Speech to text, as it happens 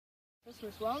This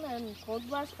was well known cold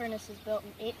blast furnaces built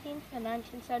in 18th and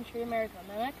 19th century America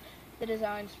mimic the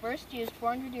designs first used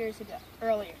 400 years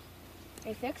earlier.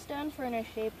 A thick stone furnace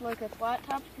shaped like a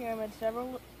flat-topped pyramid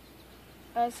serves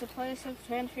as the place of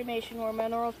transformation where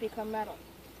minerals become metal.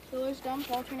 Coolers dump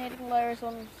alternating layers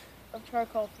of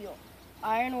charcoal fuel.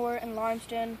 Iron ore and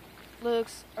limestone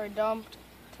flukes are dumped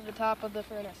to the top of the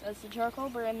furnace. As the charcoal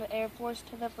burned, the air forced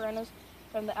to the furnace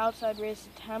from the outside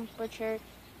raised the temperature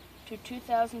to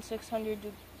 2,600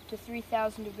 to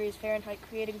 3,000 degrees Fahrenheit,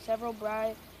 creating several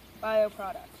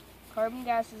bioproducts. Carbon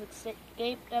gases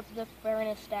escaped up the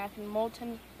furnace stack, and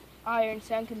molten iron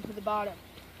sank into the bottom.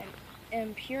 And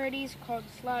impurities called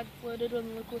slag floated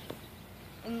in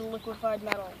the liquefied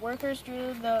metal. Workers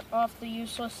drew off the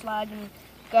useless slag and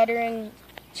guttering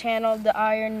channeled the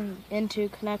iron into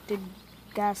connected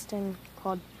casting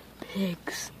called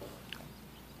pigs.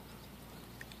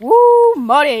 Woo,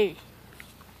 money!